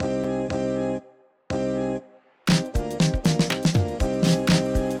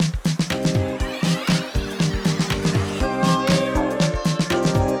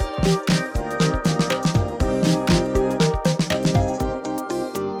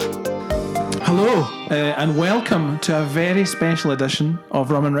Hello, and welcome to a very special edition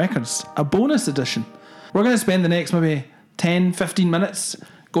of Rum and Records, a bonus edition. We're going to spend the next maybe 10, 15 minutes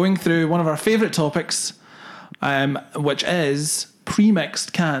going through one of our favourite topics, which is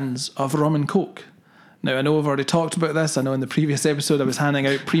pre-mixed cans of rum and coke. Now, I know I've already talked about this. I know in the previous episode I was handing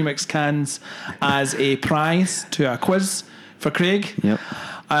out pre-mixed cans as a prize to a quiz for Craig. Yep.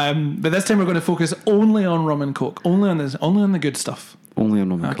 But this time we're going to focus only on rum and coke, only on the good stuff. Only on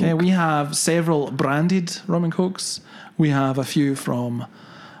rum and coke. Okay, we have several branded rum and cokes. We have a few from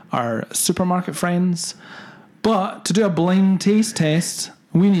our supermarket friends. But to do a blind taste test,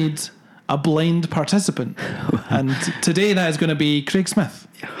 we need a blind participant. And today that is going to be Craig Smith.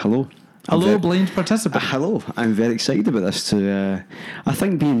 Hello. Hello, blind participant. Hello. I'm very excited about this. I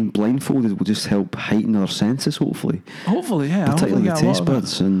think being blindfolded will just help heighten our senses, hopefully. Hopefully, yeah. Particularly hopefully the taste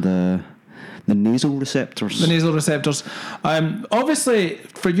buds and the nasal receptors. The nasal receptors. Obviously,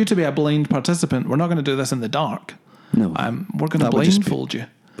 for you to be a blind participant, we're not going to do this in the dark. No. We're going to blindfold you.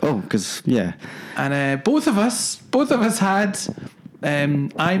 Oh, because, yeah. And both of us had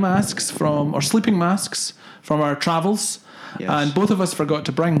eye masks or sleeping masks from our travels. Yes. And both of us forgot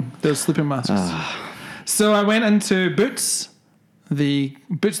to bring those sleeping masks. So I went into Boots the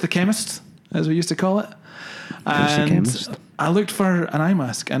chemist, as we used to call it. And I looked for an eye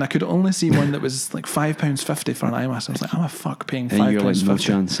mask, and I could only see one that was like £5.50 for an eye mask. I was like, I'm a fuck paying £5.50. And you're like, no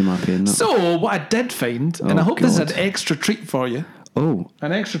chance am I paying that. So what I did find, and I hope this is an extra treat for you. Oh.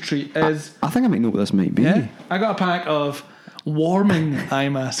 An extra treat is... I think I might know what this might be. Yeah, I got a pack of warming eye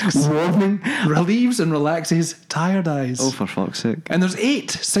masks. Warming? Relieves and relaxes tired eyes. Oh, for fuck's sake. And there's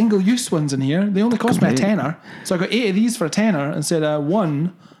 8 single-use ones in here. They only cost me a tenner. So I got 8 of these for a tenner instead of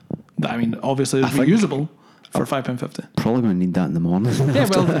one that, I mean, obviously is reusable for £5.50. Probably going to need that in the morning. Yeah,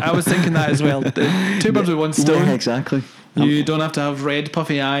 well, I was thinking that as well. 2 birds with one stone. Yeah, exactly. You don't have to have red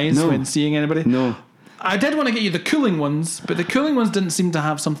puffy eyes when seeing anybody. No. I did want to get you the cooling ones, but the cooling ones didn't seem to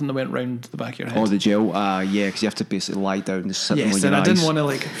have something that went round the back of your head. Oh, the gel? Yeah, because you have to basically lie down and sit on your eyes. Yes, and I didn't want to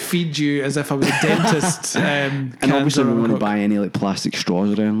like feed you as if I was a dentist. And obviously we wouldn't buy any like plastic straws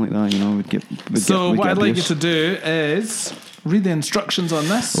or anything like that, you know. What I'd like you to do is read the instructions on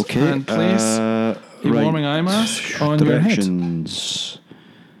this. Okay. And place a warming eye mask on your head. Directions.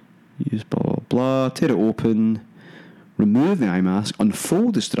 Use blah, blah, blah. Tear it open. Remove the eye mask,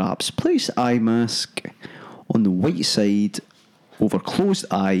 unfold the straps, place the eye mask on the white side over closed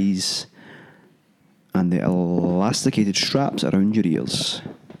eyes and the elasticated straps around your ears.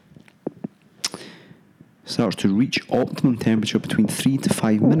 Starts to reach optimum temperature between 3 to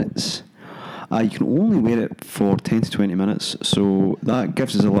 5 minutes. You can only wear it for 10 to 20 minutes, so that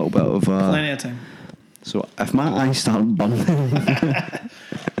gives us a little bit of... plenty of time. So if my eyes start burning...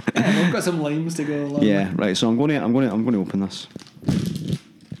 I've got some limes to go along. Yeah, right. So I'm going to open this.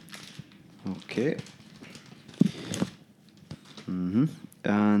 Okay.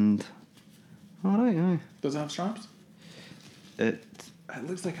 And all right. Aye. Does it have straps? It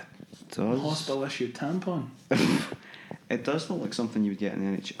looks like a does. hospital issued tampon. It does look like something you would get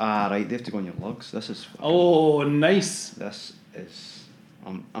in the NHS. Right. They have to go on your lugs. This is. Oh, nice. This is.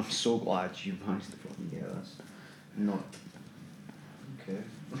 I'm so glad you managed to fucking get this. Not. Okay.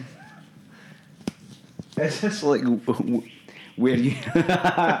 Is this like where you Dip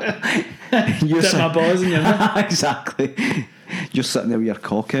my balls in your mouth? Exactly. You're sitting there with your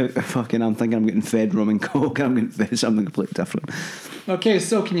cock out. Fucking, I'm thinking I'm getting fed rum and coke, and I'm getting fed something completely different. Okay,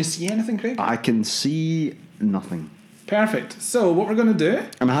 so can you see anything, Craig? I can see nothing. Perfect. So what we're going to do...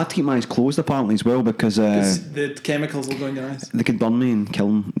 And I had to keep my eyes closed apparently as well because... the chemicals will go in your eyes. They could burn me and kill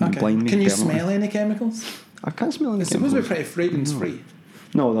me, blind me. Can you smell any chemicals? I can't smell any It's chemicals. supposed to be pretty fragrance-free.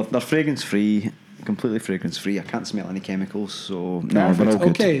 No, they're fragrance-free. Completely fragrance-free. I can't smell any chemicals, so... No, Perfect. we're all good.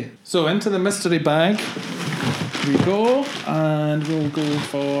 Okay, so into the mystery bag we go, and we'll go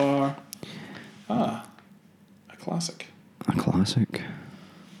for... a classic. A classic.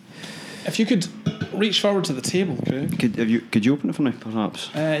 If you could reach forward to the table, Craig. Could you open it for me,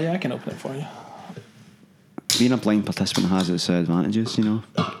 perhaps? Yeah, I can open it for you. Being a blind participant has its advantages, you know.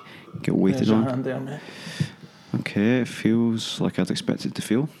 Get weighted There's on. your hand there, mate. Okay, it feels like I'd expect it to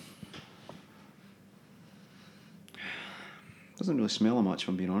feel. Doesn't really smell much, if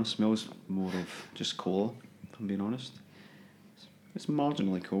I'm being honest. Smells more of just cola, if I'm being honest. It's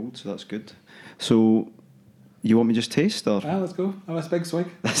marginally cold, so that's good. So, you want me to just taste, or? Let's go. Have a big swig.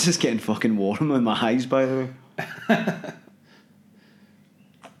 This is getting fucking warm in my eyes, by the way.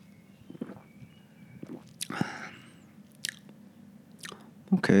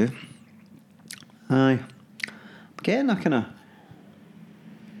 Okay. Aye. Getting a kind of...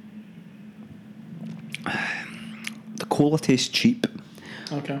 The cola tastes cheap.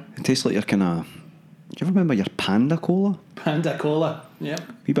 Okay. It tastes like your kind of. Do you ever remember your Panda Cola? Panda Cola. Yep.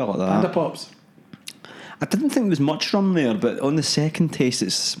 Wee bit like that. Panda Pops. I didn't think there was much rum there, but on the second taste,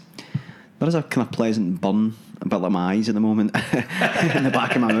 there is a kind of pleasant burn, a bit like my eyes at the moment, in the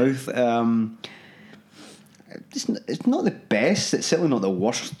back of my mouth. It's not the best. It's certainly not the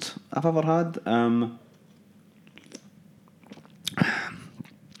worst I've ever had.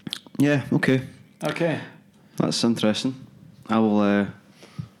 Yeah. Okay. Okay. That's interesting. I will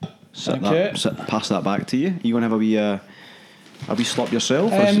pass that back to you. You want to have a wee slop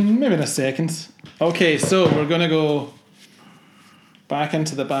yourself? Maybe in a second. Okay, so we're going to go back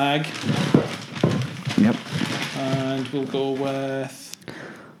into the bag. Yep. And we'll go with...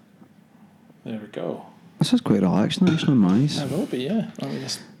 There we go. This is quite relaxing, it's not nice. It will be, yeah. Let me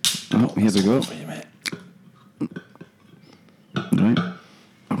just... Oh, here we go. For you, mate. Right.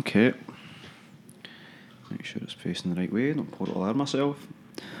 Okay. Make sure it's facing the right way. Don't pour it all over myself.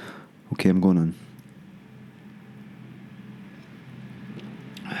 Okay, I'm going in.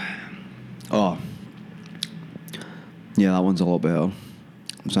 Oh. Yeah, that one's a lot better.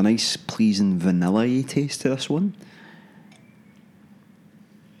 There's a nice, pleasing vanilla-y taste to this one.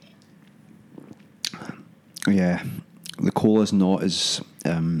 Yeah, the cola's not as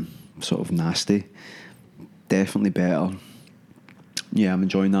sort of nasty. Definitely better. Yeah, I'm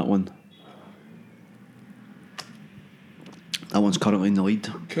enjoying that one. That one's currently in the lead.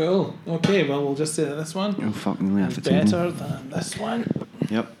 Cool. Okay, well, we'll just say that this one Oh, fucking is better than this one.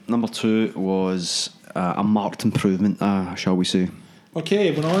 Yep. Number 2 was a marked improvement, shall we say.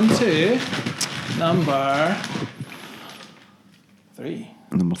 Okay, we're on to number 3.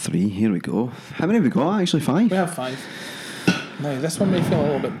 Number 3, here we go. How many have we got? Actually 5. We have 5. Now, this one may feel a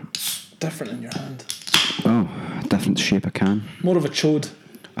little bit different in your hand. Oh, different shape of can. More of a chode.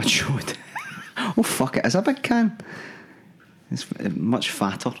 A chode. Oh, fuck it. It's a big can. It's much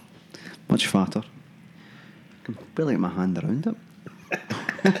fatter. Much fatter. I can barely get my hand around it.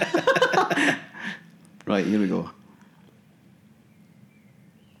 Right, here we go.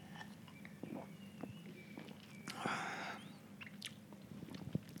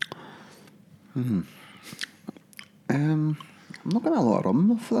 I'm not getting a lot of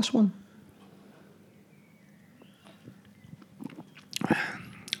rum for this one.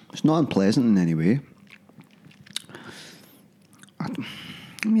 It's not unpleasant in any way.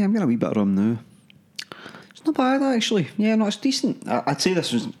 I'm getting a wee bit of rum now. It's not bad actually. Yeah, no, it's decent. I'd say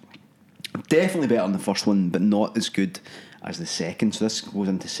this was definitely better than the first one, but not as good as the second. So this goes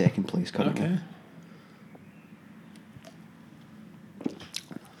into second place currently. Okay.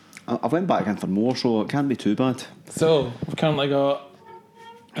 I went back in for more, so it can't be too bad. So, we've currently got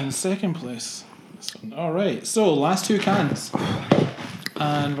in second place this one. Alright, so last 2 cans.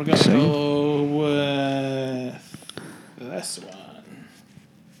 And we're going to go with this one.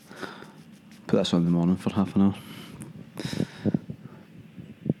 Put this on in the morning for half an hour.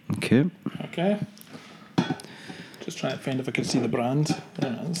 Okay. Okay. Just trying to find if I can see the brand.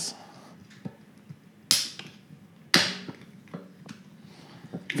 There it is.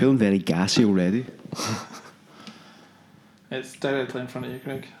 Feeling very gassy already. It's directly in front of you,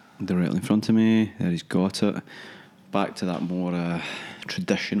 Craig. Directly in front of me. There he's got it. Back to that more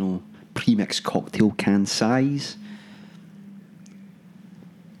traditional premix cocktail can size.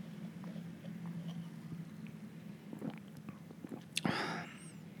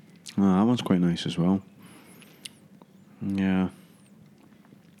 Oh, that one's quite nice as well. Yeah.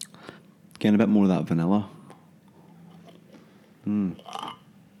 Getting a bit more of that vanilla.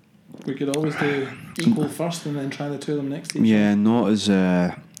 We could always do equal first and then try the 2 of them next to each Yeah, not as... do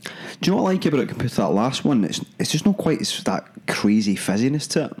you know what I like about it compared to that last one? It's just not quite that crazy fizziness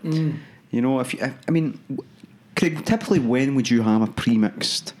to it. You know, I mean, Craig, typically when would you have a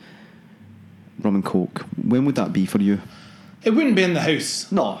pre-mixed rum and coke? When would that be for you? It wouldn't be in the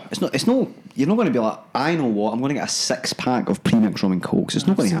house. No, it's not. You're not going to be like, I know what, I'm going to get a 6-pack of pre-mixed rum and cokes. It's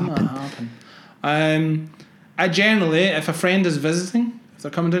not going to happen. I generally, if a friend is visiting, if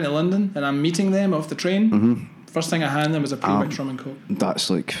they're coming down to London and I'm meeting them off the train, first thing I hand them is a pre-mixed rum and coke. That's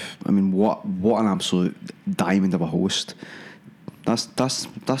like, I mean, what an absolute diamond of a host. That's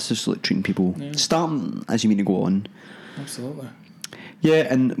just like treating people, starting as you mean to go on. Absolutely. Yeah,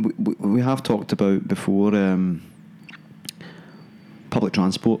 and we have talked about before public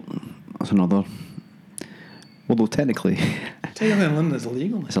transport. That's another. Although technically in London it's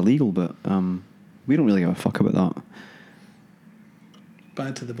illegal. It's illegal, but we don't really give a fuck about that.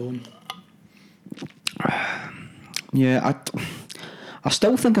 Bad to the bone. Yeah, I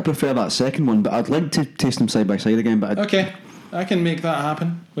still think I prefer that second one, but I'd like to taste them side by side again. But okay, I can make that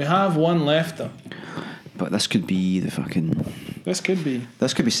happen. We have one left though. But this could be the fucking This could be.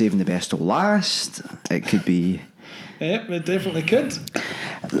 This could be saving the best till last. It could be. Yep, it definitely could.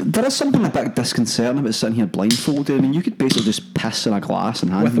 There is something a bit disconcerting about sitting here blindfolded. I mean, you could basically just piss in a glass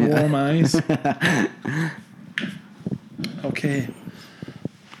and hand With me it. warm eyes. Okay.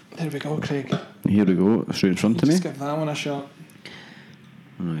 There we go, Craig. Here we go, straight in front of me. Just give that one a shot.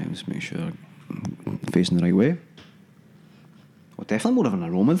 Alright, let's make sure I'm facing the right way. Well, definitely more of an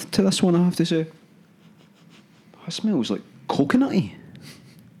aroma to this one, I have to say. It smells like coconutty.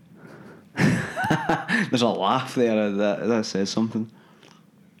 There's a laugh there that says something.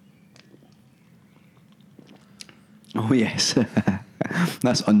 Oh yes,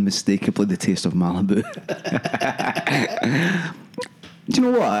 that's unmistakably the taste of Malibu. Do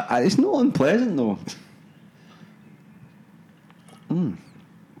you know what? It's not unpleasant though. Kind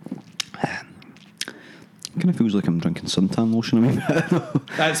of feels like I'm drinking suntan lotion. I mean,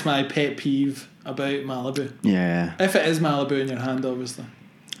 That's my pet peeve about Malibu. yeah, If it is Malibu in your hand, obviously.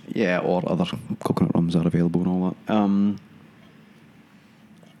 yeah, or other coconut rums are available and all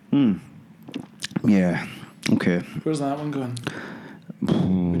that. Yeah. Okay. Where's that one going?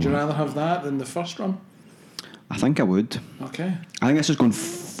 Would you rather have that than the first rum? I think I would. Okay. I think this is going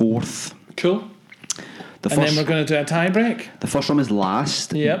fourth. Cool. The And then first, we're going to do a tie break. the first rum is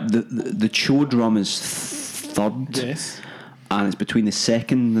last. Yep. The chode rum is third. Yes. And it's between the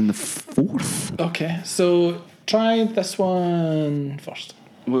second and the fourth. Okay, so try this one first.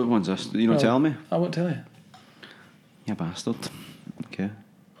 What one's this? You don't Well, tell me? I won't tell you. You bastard. Okay.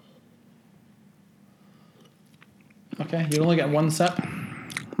 Okay, you're only getting one sip.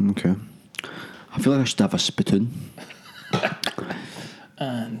 Okay. I feel like I should have a spittoon.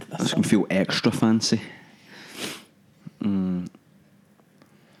 And This this can one. feel extra fancy.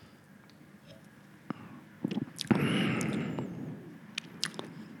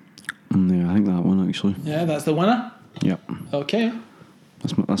 Yeah, I think that one actually. Yeah, that's the winner. Yep. Okay.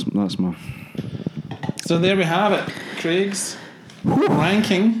 That's my. So there we have it. Craig's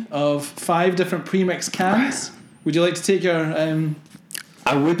ranking of 5 different premix cans. Would you like to take your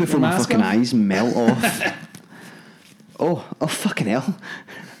I would before my mask fucking off? eyes melt off. oh fucking hell!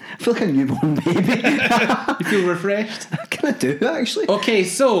 I feel like a newborn baby. you feel refreshed? Can I do that actually? Okay,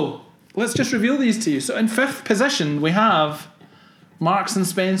 so let's just reveal these to you. So in 5th position we have Marks and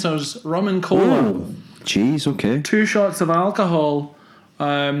Spencer's Rum and Cola. Oh, jeez. Okay. 2 shots of alcohol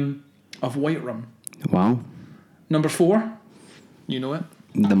of white rum. Wow. Number 4, you know it,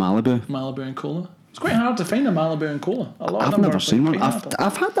 The Malibu. Malibu and Cola. It's quite hard to find a Malibu and Cola. A lot of I've them never are seen one. pineapple.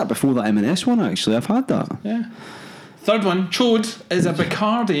 I've had that before. That M&S one actually. I've had that. Yeah. 3rd one, Chode, is a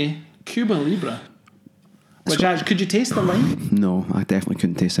Bacardi Cuba Libre. Which actually, could you taste the lime? No, I definitely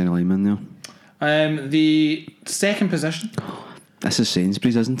couldn't taste any lime in there. The 2nd position This is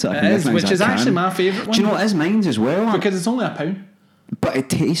Sainsbury's, isn't it? I it can is, recognise which that is actually can. my favourite one. Do you know what is mine's as well? Because it's only £1. But it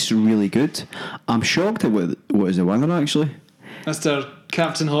tastes really good. I'm shocked at what is the winner actually. Mr.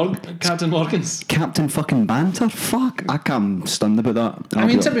 Captain Morgan's. Captain fucking Banter. Fuck, I'm stunned about that. I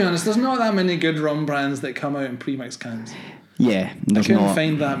mean, to be honest, there's not that many good rum brands that come out in premix cans. yeah, there's Couldn't not.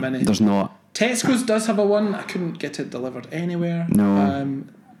 find that many. There's not. Tesco's does have a one. I couldn't get it delivered anywhere. No.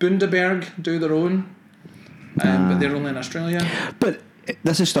 Bundaberg do their own, but they're only in Australia. But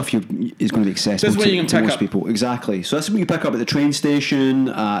this is stuff is going to be accessible This is what you can to pick most up. people. Exactly. So this is what you pick up at the train station,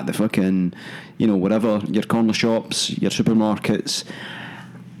 at the fucking, whatever, your corner shops, your supermarkets.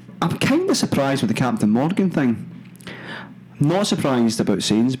 I'm kind of surprised with the Captain Morgan thing. Not surprised about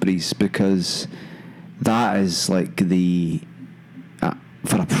Sainsbury's because that is like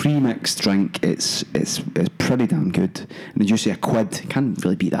for a pre-mixed drink, it's pretty damn good. And as you say, a quid, can't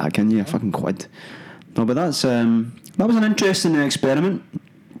really beat that, can you? A fucking quid. No, but that was an interesting experiment.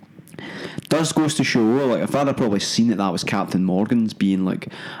 Does goes to show, like, if I'd have probably seen that was Captain Morgan's, being like,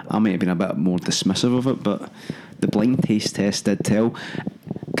 I might have been a bit more dismissive of it, but the blind taste test did tell.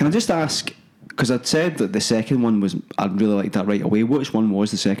 Can I just ask, because I'd said that the second one was, I'd really like that right away. Which one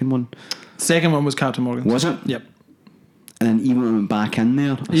was the second one? Second one was Captain Morgan's. Was it? Yep. And then even when I went back in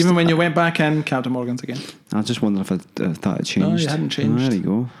there, Even when you went back in, Captain Morgan's again. I just wonder if that had changed. No, you hadn't changed. Oh, there you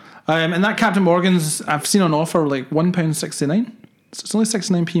go. And that Captain Morgan's, I've seen on offer like £1.69. So it's only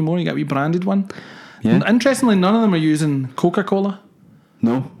 69p more. You get a wee branded one. Yeah. And interestingly, none of them are using Coca-Cola.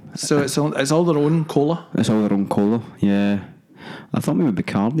 No, So it's all their own cola. it's all their own cola. Yeah. I thought maybe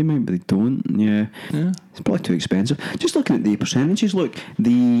Bacardi might, but they don't. Yeah. It's probably too expensive. Just looking at the percentages, look,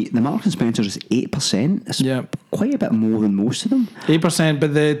 the Marks and Spencer's is 8%. It's Yep. quite a bit more than most of them. 8%,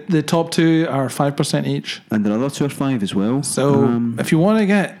 but the top 2 are 5% each. And the other 2 are 5 as well. So if you want to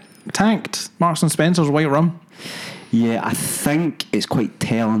get tanked, Marks and Spencer's white rum. Yeah, I think it's quite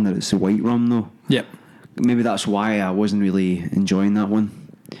telling that it's the white rum though. Yep. maybe that's why I wasn't really enjoying that one,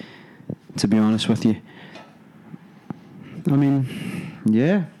 to be honest with you. I mean,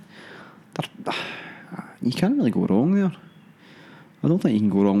 yeah, you can't really go wrong there. I don't think you can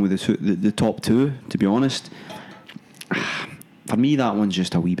go wrong with the top two, to be honest. For me, that one's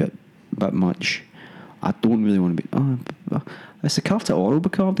just a wee bit much. I don't really want to be... it's the Carta Oro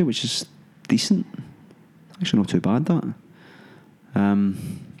Bacardi, which is decent. Actually not too bad, that.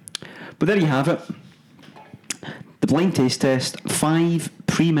 But there you have it. The blind taste test. 5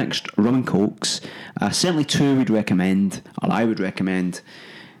 pre-mixed rum and cokes. Certainly 2 we'd recommend, or I would recommend.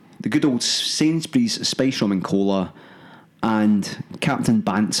 The good old Sainsbury's Spice Rum and Cola, and Captain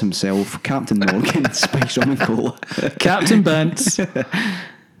Bantz himself, Captain Morgan Spice Rum and Cola. Captain Bantz.